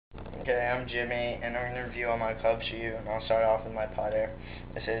Okay, I'm Jimmy, and I'm going to review all my club shoe, and I'll start off with my putter.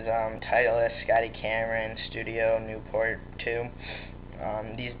 This is Titleist Scotty Cameron Studio Newport 2.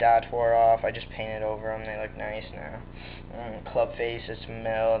 These dots wore off. I just painted over them. They look nice now. Club face is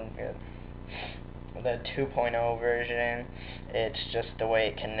milled. The 2.0 version, it's just the way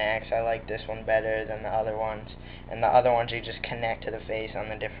it connects. I like this one better than the other ones. And the other ones, you just connect to the face on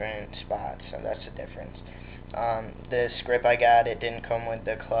the different spots, so that's the difference. This grip I got, it didn't come with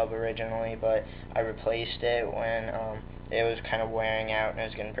the club originally, but I replaced it when it was kind of wearing out and it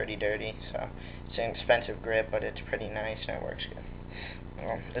was getting pretty dirty. So it's an expensive grip, but it's pretty nice and it works good.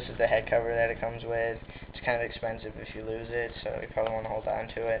 This is the head cover that it comes with. It's kind of expensive if you lose it, so you probably want to hold on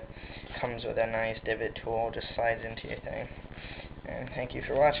to it. Comes with a nice divot tool, just slides into your thing. And thank you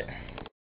for watching.